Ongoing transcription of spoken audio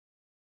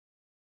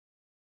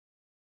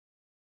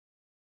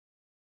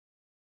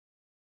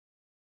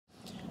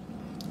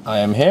I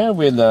am here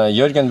with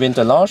Jørgen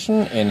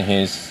Winther-Larsen in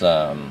his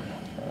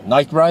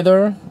Night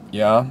Rider.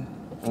 Yeah,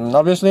 and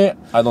obviously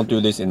I don't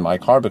do this in my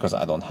car because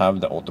I don't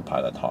have the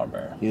autopilot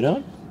hardware. You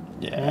don't?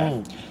 Yeah,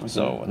 okay.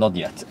 So not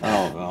yet.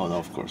 Oh, no,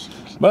 of course.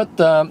 But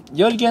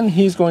Jørgen,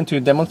 he's going to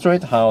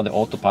demonstrate how the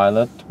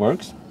autopilot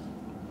works.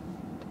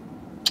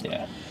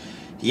 Yeah.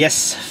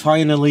 Yes,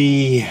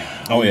 finally.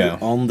 Oh yeah.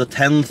 On the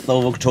 10th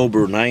of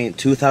October,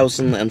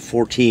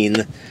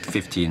 2014.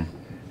 15.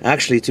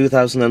 Actually,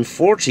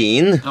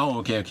 2014. Oh,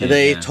 okay.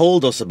 They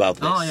told us about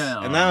this. Oh,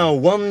 yeah. And now,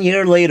 1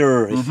 year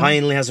later, it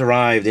finally has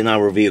arrived in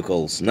our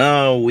vehicles.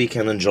 Now we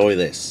can enjoy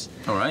this.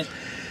 All right.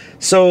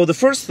 So the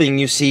first thing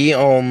you see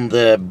on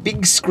the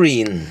big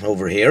screen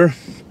over here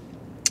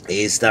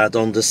is that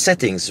on the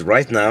settings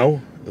right now,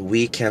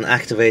 we can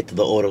activate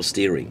the auto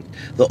steering.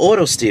 The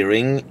auto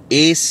steering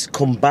is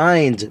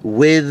combined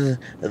with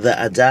the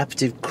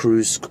adaptive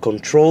cruise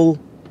control,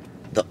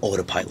 the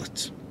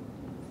autopilot.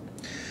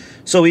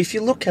 So if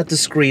you look at the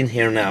screen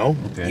here now,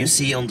 you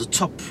see on the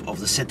top of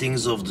the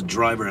settings of the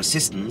driver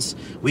assistance,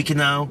 we can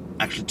now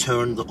actually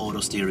turn the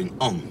auto steering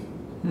on.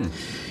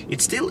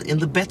 It's still in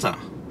the beta.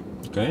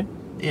 Okay.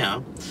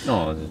 Yeah.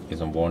 Oh, there's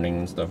some warning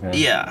and stuff here.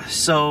 Yeah.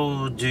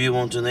 So, do you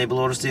want to enable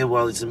auto steer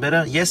while it's in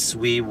beta? Yes,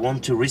 we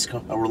want to risk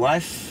our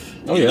life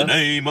in the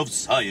name of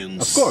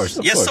science. Of course.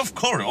 Of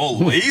course,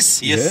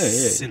 always.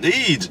 Yes,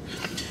 indeed.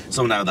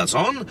 So now that's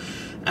on.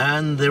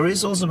 And there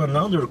is also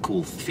another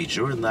cool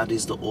feature, and that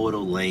is the auto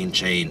lane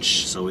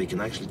change. So we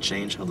can actually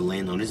change how the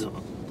lane on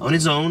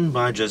its own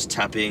by just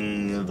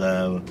tapping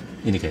the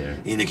indicator.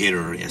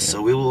 Yes. Yeah.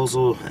 So we will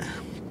also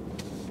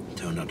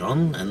turn that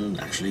on, and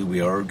actually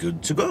we are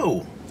good to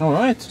go. All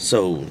right.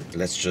 So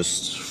let's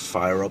just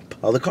fire up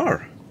the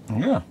car.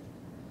 Yeah.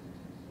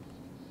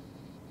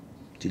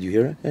 Did you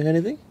hear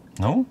anything?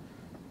 No.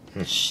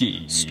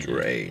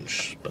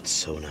 Strange, but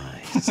so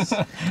nice.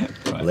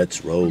 Right.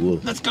 Let's roll.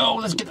 Let's go.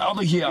 Let's get out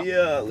of here.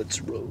 Yeah, let's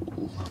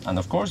roll. And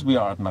of course we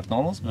are at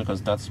McDonald's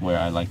because that's where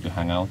I like to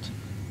hang out.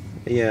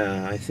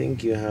 Yeah, I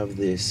think you have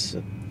these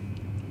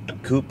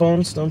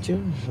coupons, don't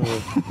you?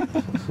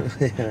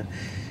 Yeah.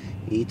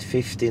 Eat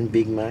 15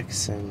 Big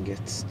Macs and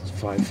get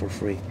 5 for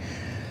free.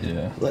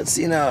 Yeah. Let's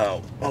see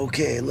now.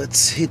 Okay,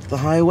 let's hit the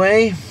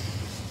highway.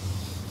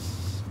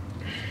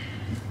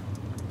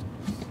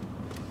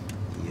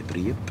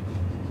 Yep.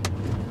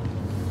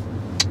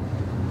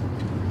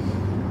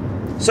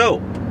 So,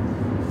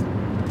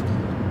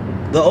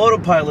 the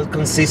autopilot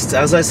consists,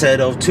 as I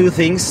said, of two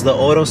things, the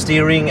auto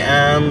steering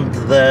and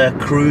the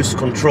cruise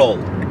control.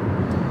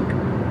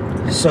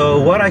 So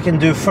what I can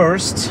do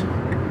first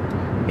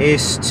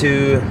is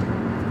to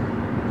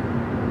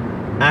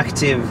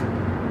active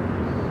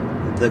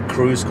the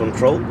cruise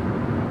control.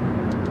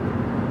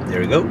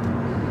 There we go.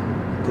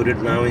 Put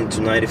it now into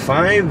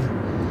 95.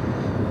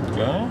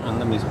 Okay, and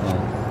let me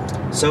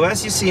So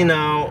as you see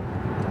now,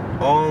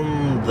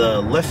 on the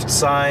left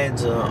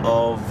side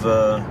of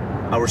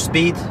our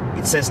speed,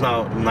 it says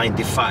now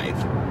 95.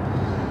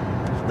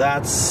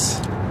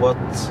 That's what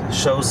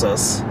shows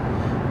us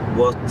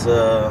what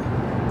the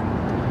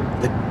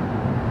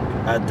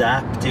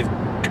adaptive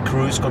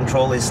cruise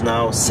control is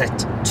now set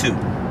to.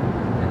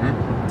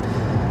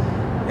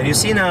 And you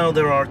see now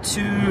there are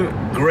two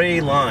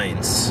gray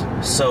lines.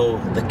 So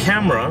the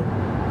camera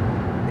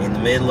in the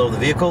middle of the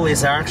vehicle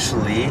is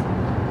actually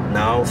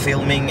now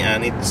filming,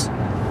 and it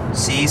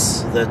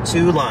sees the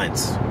two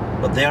lines,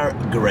 but they are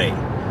gray.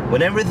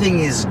 When everything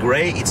is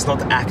gray, it's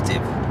not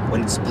active.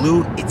 When it's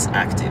blue, it's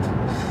active.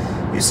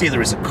 You see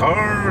there is a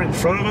car in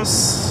front of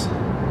us,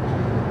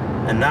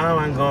 and now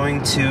I'm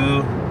going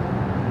to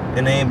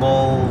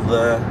enable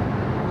the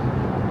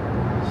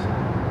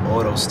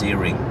auto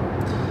steering.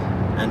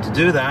 And to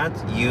do that,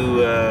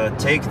 you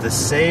take the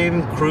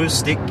same cruise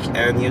stick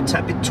and you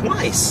tap it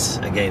twice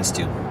against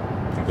you.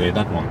 Okay,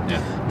 that one,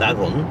 yeah. That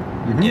one,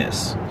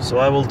 yes. So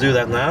I will do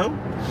that now.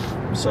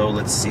 So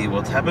let's see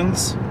what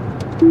happens.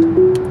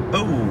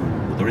 Oh,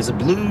 there is a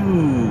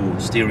blue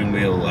steering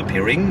wheel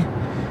appearing.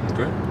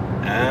 Okay.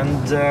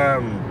 And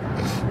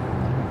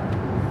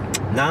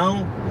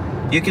now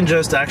you can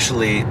just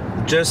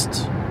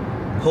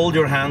hold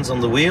your hands on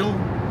the wheel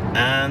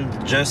and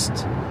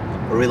just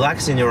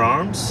relax in your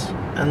arms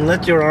and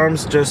let your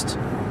arms just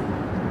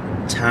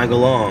tag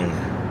along.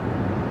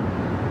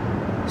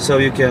 So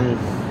you can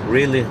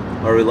really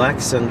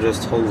relax and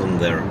just hold them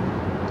there.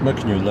 But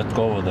can you let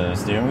go of the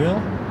steering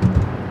wheel?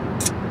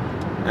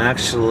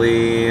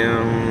 Actually,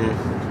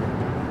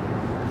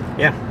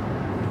 yeah.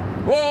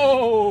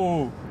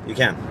 Whoa! You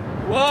can.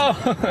 Whoa!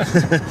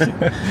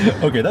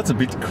 Okay, that's a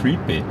bit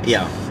creepy.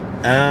 Yeah.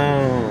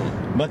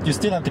 But you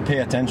still have to pay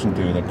attention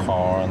to the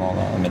car and all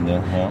that. I mean,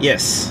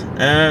 Yes.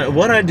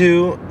 What I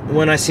do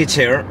when I sit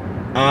here,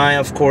 I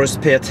of course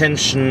pay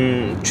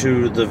attention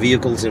to the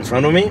vehicles in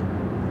front of me.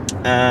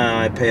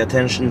 I pay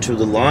attention to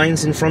the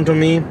lines in front of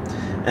me,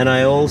 and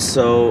I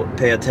also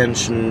pay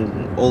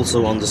attention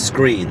also on the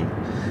screen,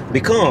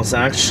 because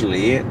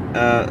actually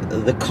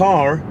the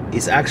car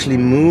is actually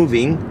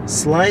moving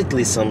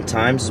slightly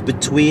sometimes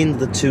between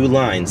the two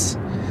lines,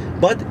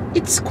 but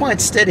it's quite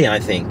steady, I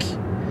think.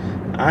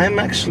 I'm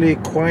actually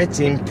quite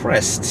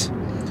impressed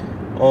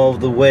of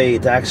the way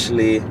it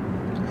actually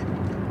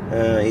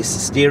is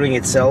steering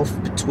itself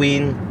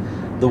between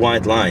the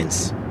white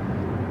lines.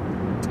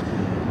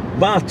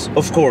 But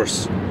of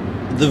course,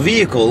 the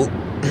vehicle,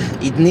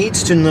 it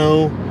needs to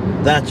know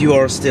that you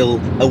are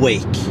still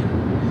awake,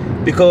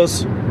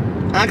 because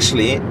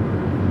actually,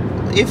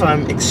 if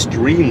I'm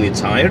extremely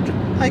tired,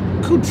 I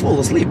could fall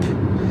asleep,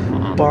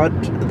 but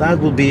that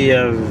would be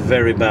a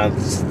very bad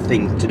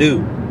thing to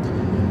do.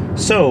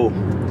 So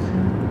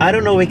I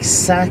don't know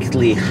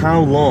exactly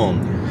how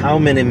long, how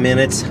many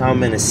minutes, how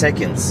many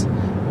seconds,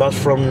 but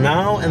from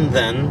now and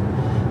then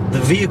the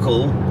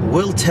vehicle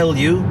will tell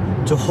you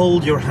to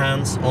hold your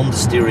hands on the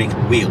steering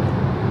wheel.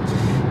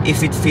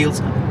 If it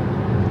feels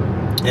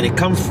any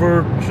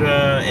comfort,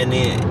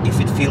 if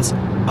it feels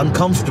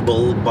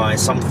uncomfortable by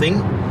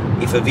something,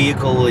 if a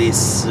vehicle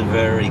is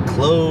very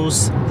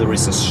close, there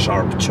is a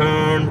sharp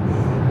turn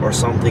or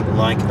something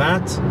like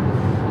that,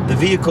 the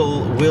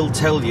vehicle will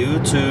tell you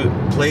to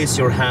place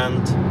your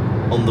hand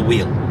on the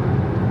wheel.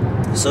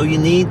 So you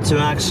need to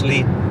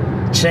actually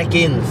check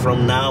in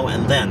from now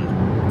and then.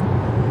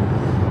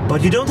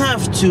 But you don't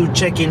have to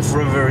check in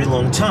for a very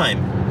long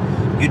time.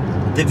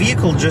 The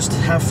vehicle just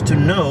have to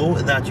know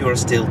that you are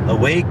still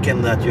awake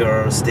and that you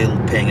are still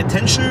paying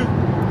attention.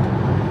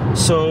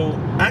 So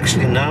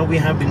actually now we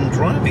have been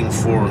driving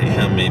for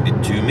maybe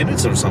 2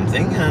 minutes or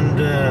something, and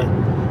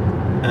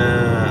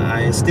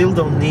I still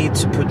don't need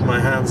to put my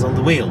hands on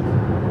the wheel.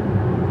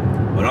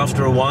 But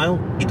after a while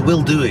it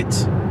will do it.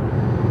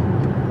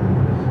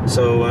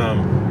 So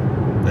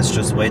let's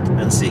just wait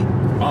and see.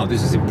 Wow,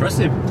 this is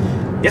impressive.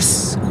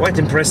 Yes, quite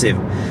impressive.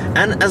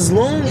 And as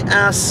long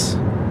as...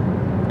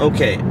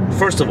 Okay,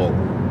 first of all,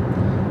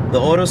 the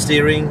auto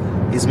steering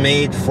is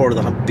made for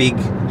the big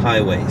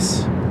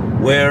highways,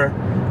 where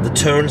the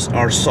turns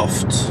are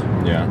soft.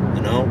 Yeah.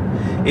 You know,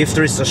 if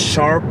there is a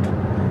sharp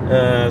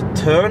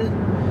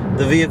turn,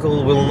 the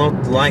vehicle will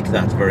not like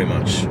that very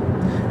much,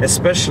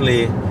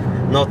 especially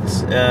not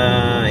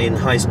in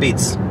high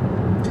speeds.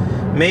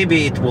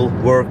 Maybe it will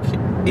work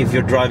if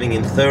you're driving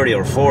in 30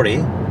 or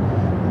 40,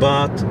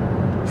 but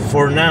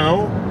for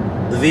now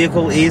the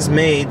vehicle is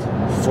made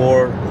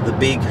for the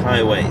big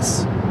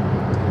highways.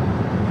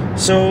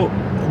 So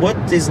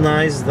what is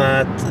nice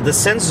that the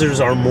sensors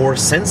are more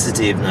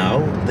sensitive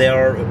now. They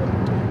are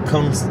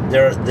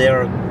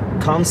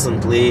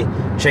constantly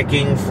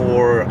checking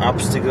for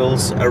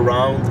obstacles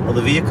around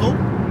the vehicle.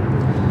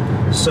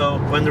 So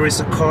when there is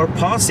a car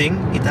passing,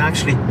 it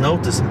actually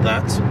notices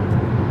that.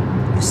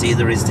 You see,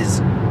 there is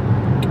this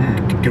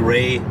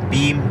gray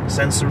beam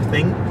sensor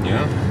thing.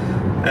 Yeah.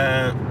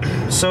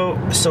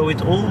 So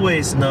it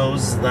always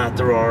knows that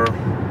there are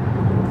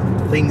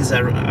things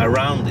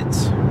around it.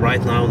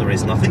 Right now there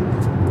is nothing,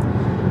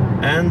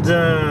 and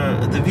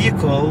the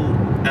vehicle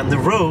and the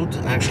road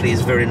actually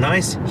is very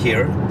nice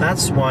here.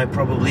 That's why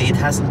probably it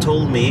hasn't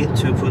told me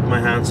to put my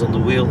hands on the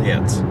wheel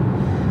yet.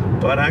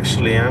 But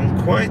actually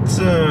I'm quite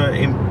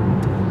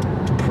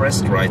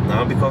impressed right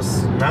now,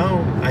 because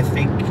now I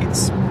think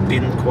it's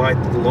been quite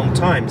a long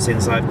time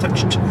since I've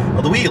touched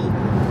the wheel.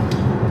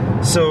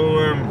 So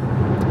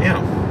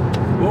yeah.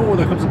 Whoa,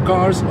 there comes some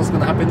cars. What's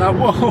gonna happen now?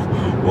 Whoa,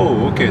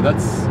 whoa, okay,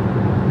 that's...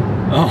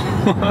 Oh.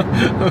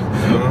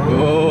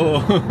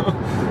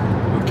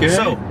 Oh. Okay.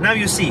 So, now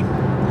you see,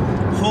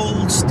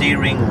 hold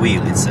steering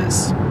wheel, it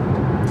says.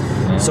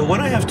 So what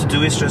I have to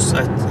do is just,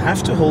 I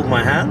have to hold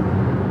my hand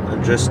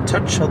and just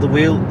touch the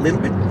wheel a little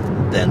bit.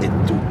 Then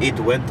it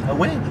went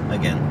away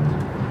again.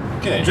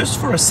 Okay. Just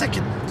for a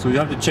second. So you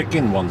have to check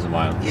in once in a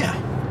while. Yeah.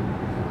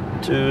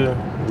 To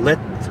let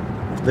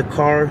the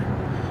car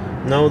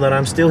know that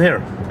I'm still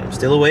here. I'm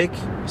still awake,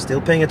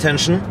 still paying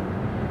attention,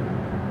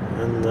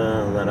 and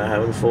that I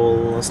haven't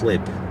fallen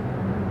asleep.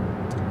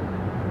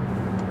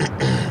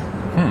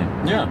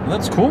 Yeah,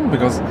 that's cool,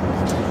 because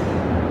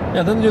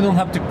then you don't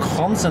have to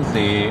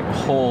constantly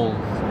hold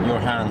your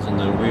hands on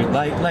the wheel.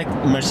 Like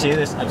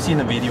Mercedes, I've seen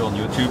a video on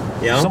YouTube.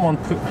 Yeah. Someone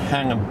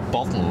hang a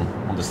bottle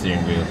on the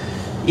steering wheel.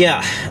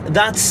 Yeah,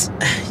 that's,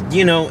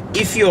 you know,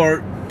 if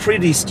you're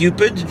pretty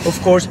stupid,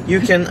 of course, you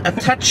can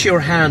attach your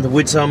hand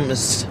with some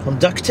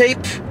duct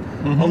tape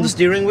on the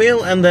steering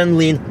wheel and then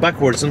lean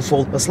backwards and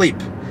fall asleep.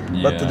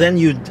 Yeah. But then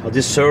you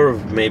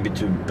deserve maybe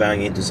to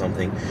bang into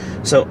something.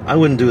 So I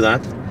wouldn't do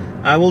that.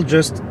 I will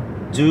just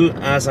do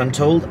as I'm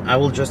told. I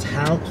will just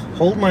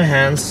hold my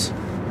hands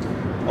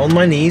on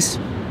my knees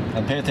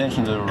and pay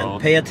attention to the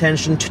road. Pay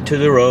attention to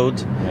the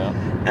road. Yeah.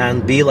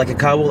 And be like a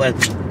cowboy,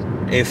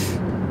 and if,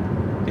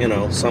 you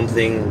know,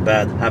 something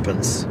bad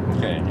happens.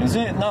 Okay, and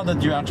see, now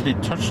that you actually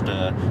touched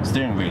the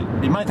steering wheel,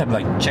 you might have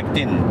like checked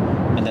in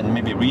and then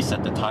maybe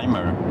reset the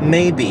timer.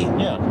 Maybe.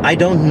 Yeah. I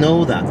don't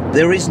know that.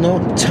 There is no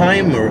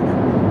timer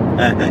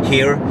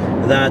here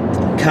that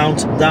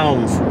counts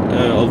down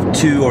of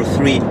 2 or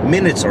 3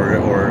 minutes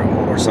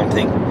or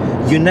something.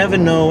 You never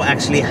know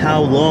actually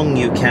how long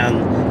you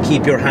can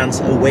keep your hands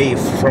away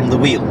from the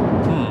wheel.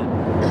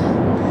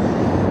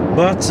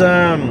 But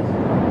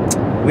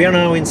we are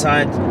now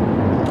inside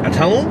a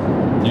tunnel.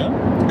 Yeah.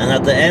 And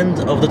at the end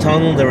of the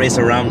tunnel there is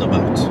a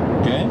roundabout.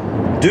 Okay.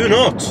 Do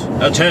not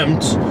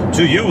attempt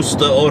to use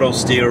the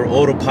Autosteer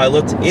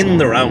Autopilot in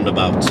the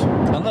roundabout.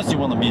 Unless you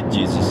want to meet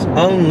Jesus.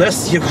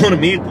 Unless you want to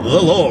meet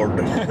the Lord.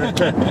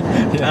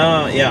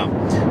 Yeah.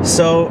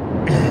 So,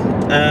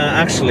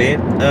 actually,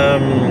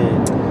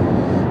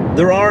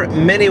 there are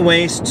many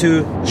ways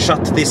to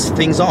shut these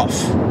things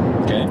off.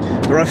 Okay.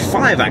 There are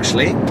 5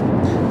 actually.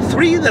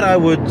 3 that I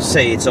would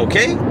say it's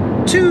okay.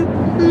 2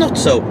 not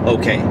so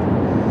okay.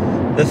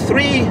 The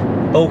 3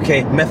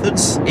 okay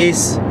methods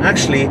is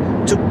actually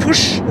to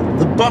push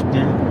the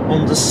button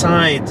on the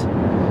side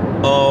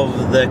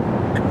of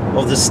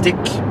the stick.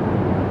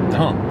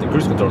 The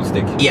cruise control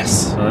stick.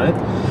 Yes. All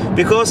right.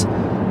 Because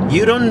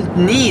you don't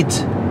need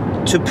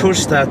to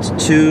push that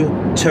to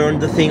turn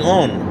the thing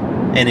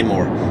on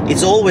anymore.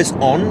 It's always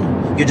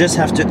on. You just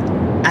have to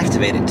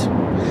activate it.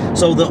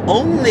 So the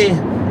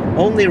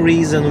only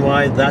reason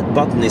why that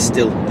button is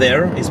still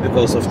there is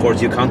because, of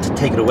course, you can't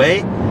take it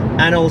away,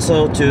 and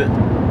also to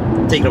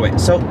take it away.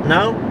 So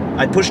now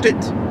I pushed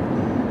it,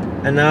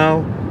 and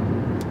now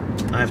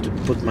I have to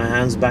put my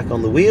hands back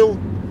on the wheel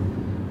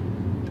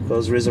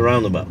because there is a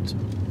roundabout.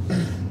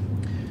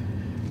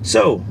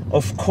 So,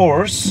 of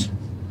course,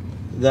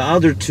 the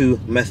other 2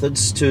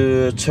 methods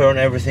to turn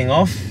everything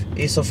off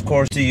is, of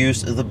course, to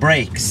use the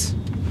brakes.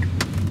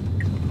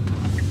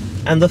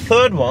 And the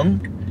third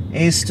one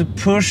is to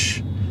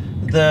push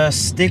the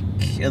stick,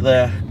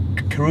 the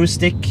cruise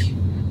stick,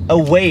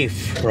 away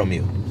from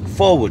you,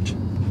 forward.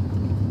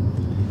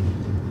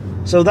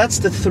 So that's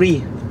the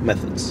 3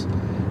 methods.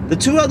 The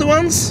 2 other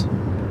ones,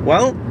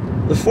 well,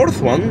 the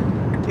 4th one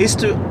is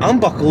to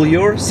unbuckle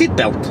your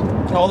seatbelt.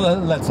 Oh,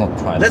 let's not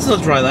try that. Let's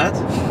not try that.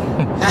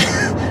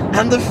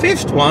 And the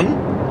 5th one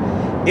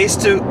is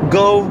to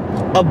go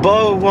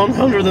above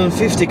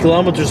 150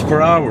 kilometers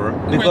per hour,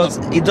 because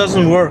it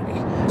doesn't work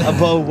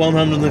above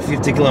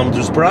 150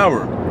 kilometers per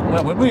hour.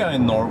 Well, when we are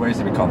in Norway,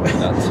 so we can't do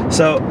that.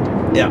 So,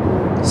 yeah.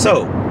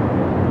 So,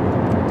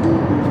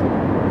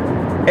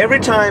 every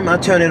time I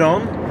turn it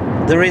on,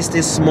 there is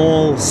this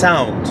small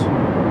sound.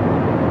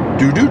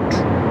 Doo-doot.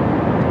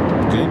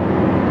 Okay.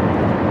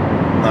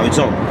 Now it's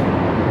on.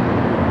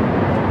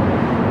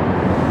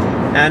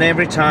 And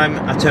every time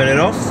I turn it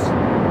off,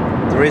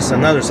 there is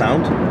another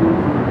sound.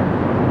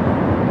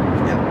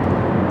 Yeah.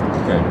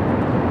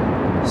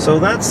 Okay. So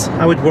that's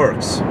how it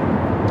works.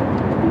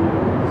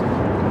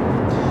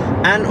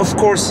 And of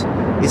course,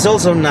 it's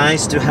also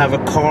nice to have a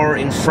car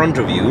in front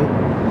of you,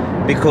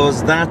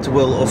 because that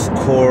will, of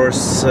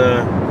course,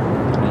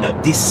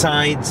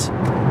 decide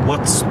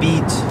what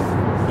speed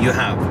you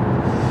have.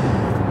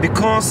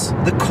 Because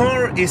the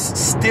car is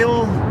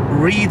still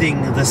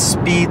reading the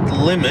speed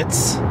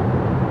limits,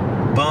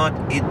 but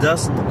it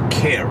doesn't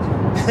care.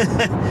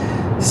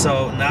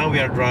 So now we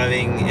are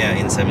driving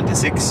in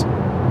 76.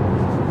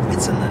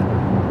 It's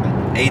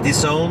an 80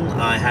 zone.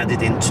 I had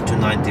it into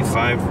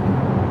 95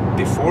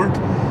 before.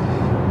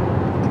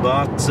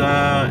 But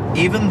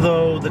even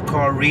though the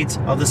car reads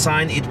the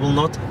sign, it will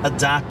not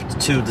adapt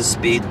to the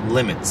speed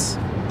limits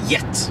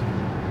yet.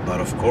 But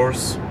of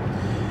course,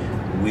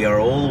 we are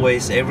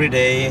always every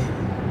day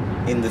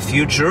in the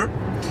future.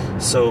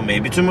 So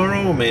maybe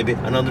tomorrow, maybe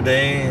another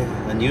day,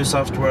 a new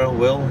software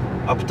will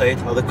update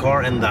the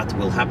car, and that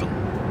will happen.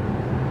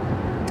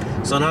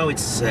 So now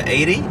it's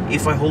 80.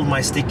 If I hold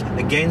my stick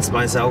against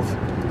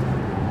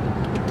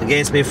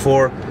me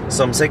for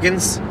some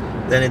seconds,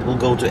 then it will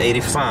go to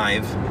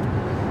 85,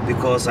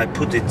 because I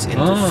put it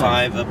into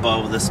 5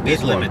 above the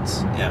speed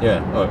limits. Yeah.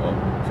 Yeah. Oh.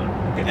 Sorry.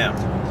 Okay. Yeah.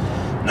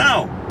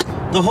 Now,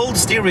 the hold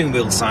steering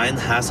wheel sign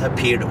has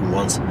appeared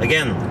once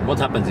again. What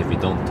happens if we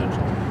don't touch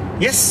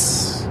it?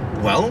 Yes.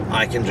 Well,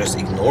 I can just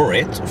ignore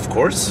it, of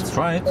course. Let's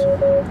try it.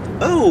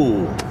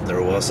 Oh,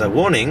 there was a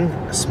warning,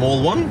 a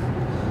small one.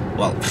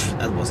 Well,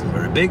 that wasn't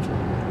very big.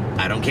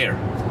 I don't care.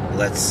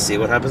 Let's see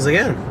what happens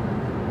again.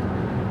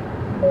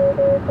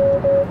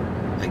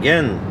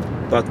 Again,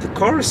 but the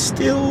car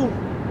still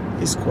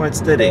is quite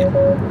steady.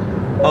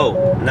 Oh,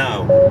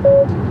 now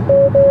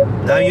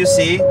you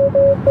see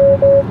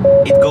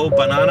it go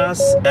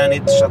bananas and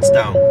it shuts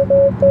down.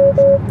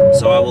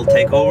 So I will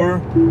take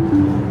over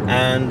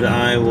and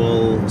I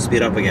will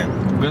speed up again.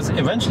 Because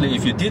eventually,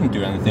 if you didn't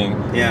do anything,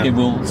 it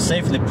will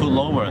safely pull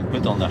over and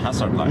put on the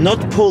hazard light.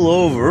 Not pull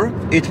over,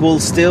 it will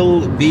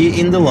still be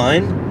in the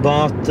line,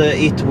 but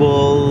it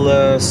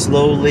will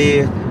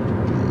slowly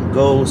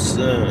go.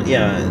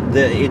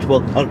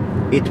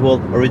 It will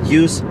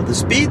reduce the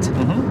speed,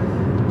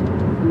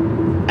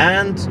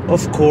 and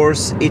of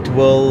course it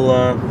will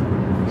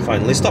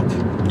finally stop.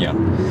 Yeah.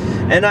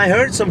 And I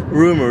heard some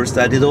rumors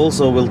that it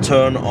also will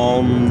turn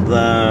on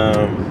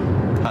the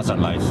hazard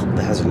lights.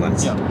 The hazard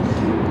lights. Yeah.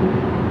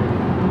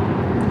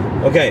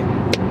 Okay.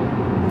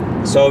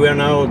 So we are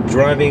now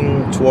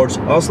driving towards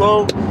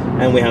Oslo,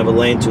 and we have a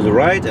lane to the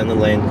right and a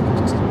lane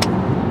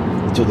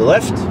to the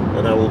left.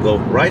 And I will go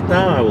right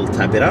now. I will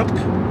tap it up,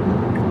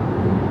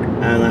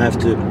 and I have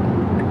to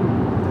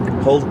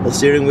hold the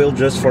steering wheel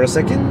just for a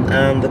second,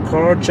 and the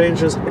car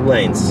changes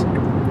lanes,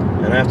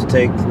 and I have to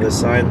take the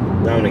sign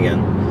down again.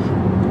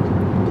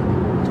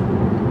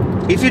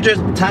 If you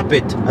just tap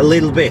it a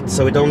little bit,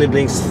 so it only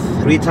blinks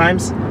 3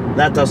 times,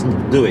 that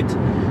doesn't do it.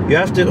 You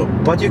have to,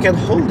 but you can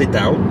hold it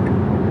down.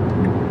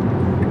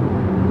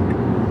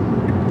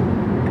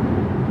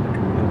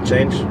 And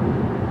change.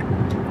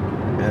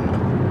 And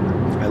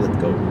I let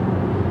go.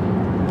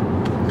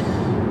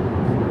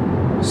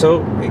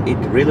 So it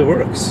really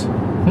works.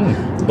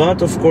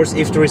 But of course,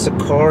 if there is a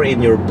car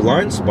in your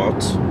blind spot,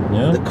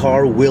 the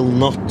car will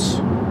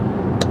not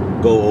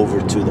go over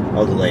to the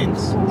other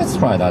lanes. Let's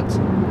try that.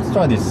 Let's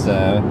try this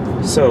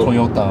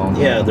Toyota.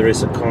 Yeah, there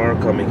is a car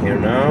coming here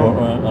now.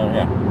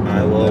 Yeah.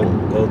 I will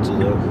go to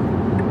the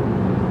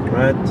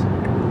right.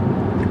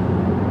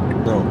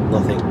 No,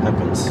 nothing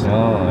happens.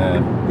 Oh,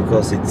 yeah.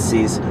 Because it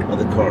sees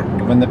other car.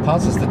 When it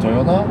passes the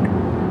Toyota?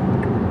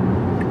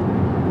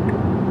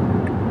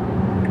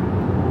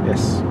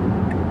 Yes.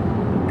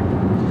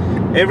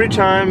 Every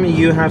time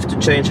you have to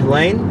change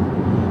lane,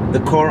 the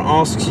car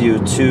asks you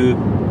to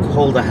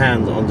hold a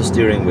hand on the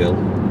steering wheel,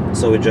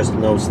 so it just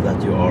knows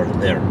that you are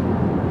there.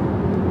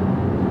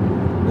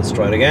 Let's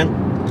try it again.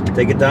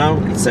 Take it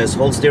down. It says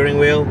hold steering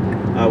wheel.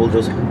 I will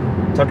just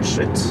touch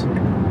it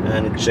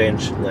and it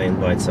changes lane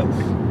by itself.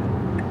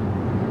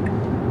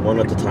 One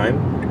at a time.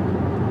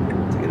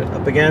 Take it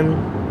up again.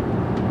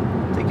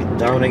 Take it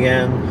down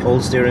again.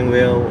 Hold steering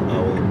wheel. I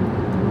will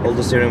hold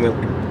the steering wheel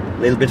a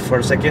little bit for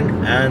a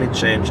second and it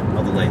changed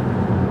other lane.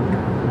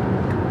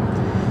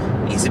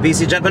 Easy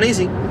peasy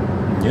Japanesey.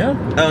 Yeah.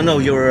 Oh no,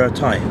 you're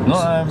Thai. No,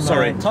 I'm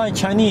sorry. Thai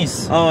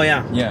Chinese. Oh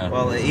yeah. Yeah.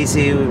 Well,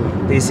 easy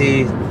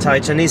peasy Thai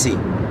Chinese.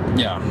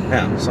 Yeah.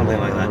 Yeah, something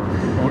like that.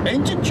 Or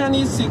ancient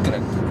Chinese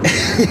secret.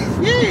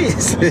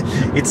 Yes,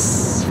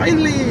 it's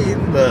finally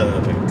in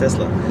the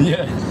Tesla.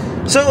 Yeah.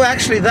 So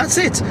actually, that's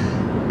it.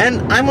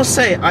 And I must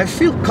say, I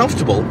feel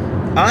comfortable.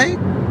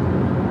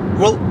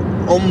 Well,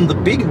 on the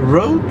big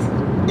road,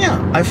 yeah,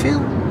 I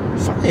feel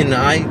fine.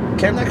 I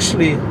can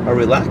actually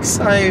relax.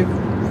 I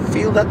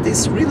feel that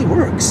this really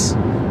works.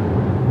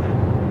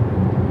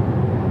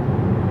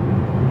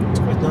 It's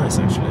quite nice,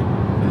 actually.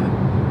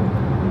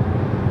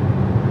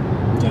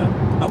 Yeah.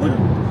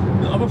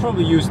 I would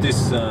probably use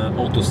this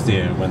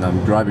Autosteer when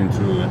I'm driving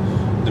through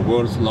the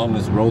world's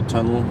longest road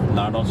tunnel,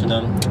 Tunnel.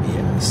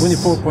 Yes.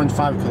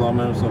 24.5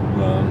 kilometers of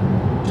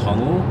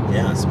tunnel.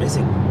 Yeah, it's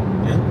amazing.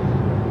 Yeah.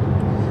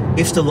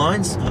 If the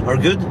lines are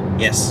good,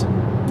 yes.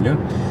 Yeah.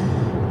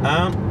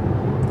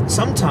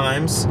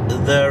 Sometimes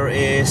there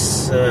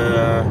is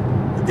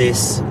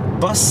this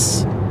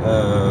bus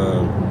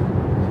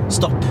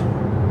stop.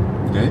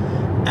 Okay.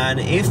 And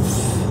if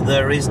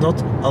there is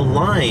not a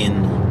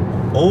line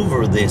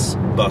over this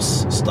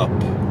bus stop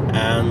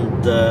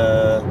and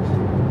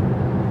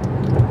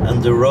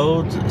the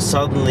road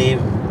suddenly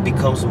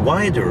becomes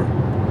wider,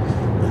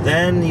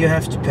 then you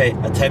have to pay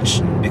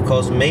attention,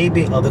 because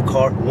maybe other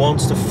car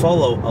wants to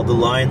follow the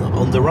line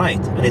on the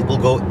right and it will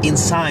go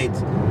inside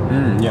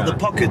the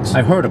pocket.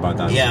 I've heard about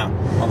that. Yeah.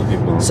 Other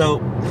people.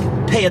 So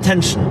pay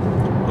attention,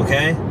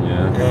 okay?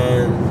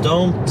 Yeah.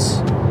 Don't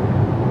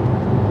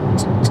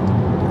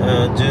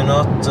do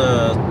not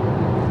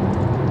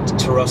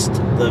trust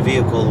the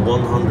vehicle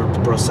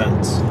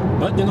 100%.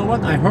 But you know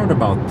what? I heard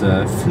about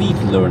fleet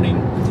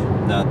learning,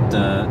 that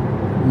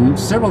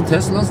several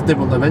Teslas, they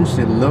will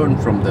eventually learn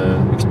from the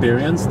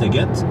experience they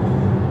get,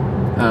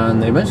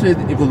 and eventually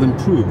it will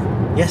improve.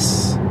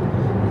 Yes,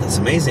 that's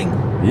amazing.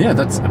 Yeah,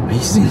 that's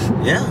amazing.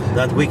 Yeah,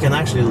 that we can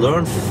actually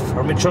learn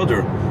from each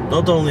other,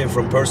 not only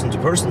from person to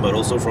person, but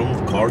also from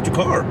car to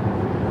car.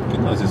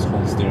 Nice, this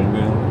whole steering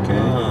wheel. Okay.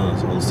 Ah,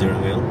 it's whole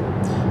steering wheel.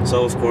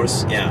 So of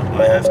course, yeah,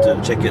 I have to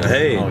check it.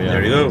 Hey, oh, yeah.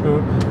 There you go.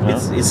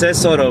 Yeah. It says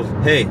sort of,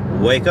 hey,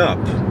 wake up.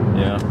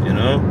 Yeah. You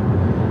know,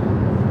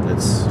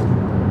 that's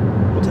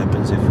what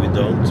happens if we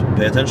don't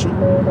pay attention.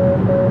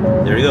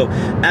 There you go.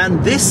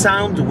 And this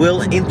sound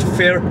will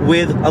interfere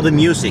with other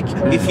music.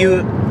 If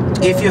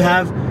you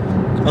have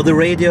the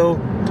radio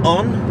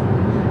on,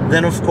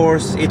 then of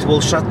course it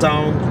will shut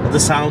down the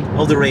sound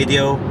of the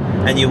radio,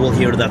 and you will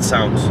hear that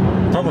sound.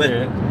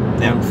 Probably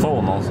on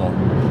phone also.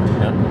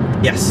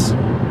 Yeah. Yes.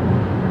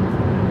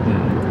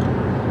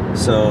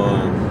 So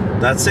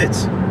that's it.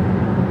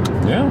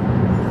 Yeah.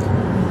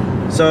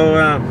 So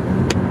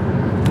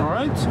all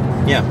right.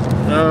 yeah.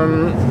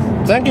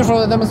 Thank you for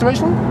the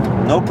demonstration.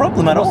 No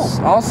problem at all.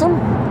 Awesome.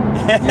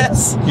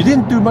 Yes. You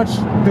didn't do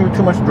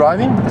too much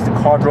driving because the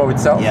car drove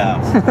itself.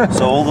 Yeah.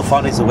 So all the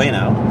fun is away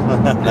now.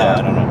 No, Yeah.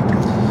 I don't know.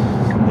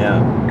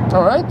 Yeah.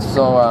 All right.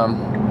 So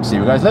see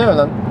you guys later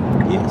then.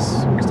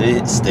 Yes.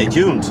 Stay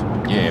tuned.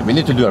 Yeah, we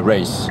need to do a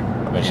race.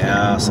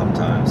 Yeah,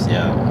 sometimes.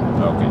 Yeah.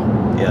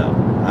 Okay. Yeah.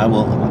 I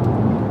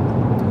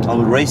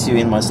will race you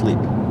in my sleep.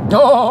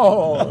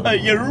 Oh!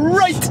 You're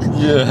right.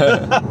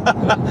 Yeah.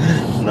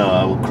 No,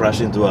 I will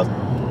crash into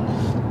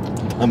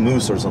a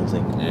moose or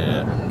something.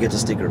 Yeah. Get a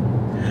sticker.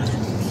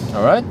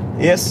 All right.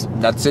 Yes.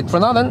 That's it for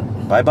now then.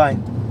 Bye bye.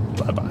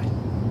 Bye bye.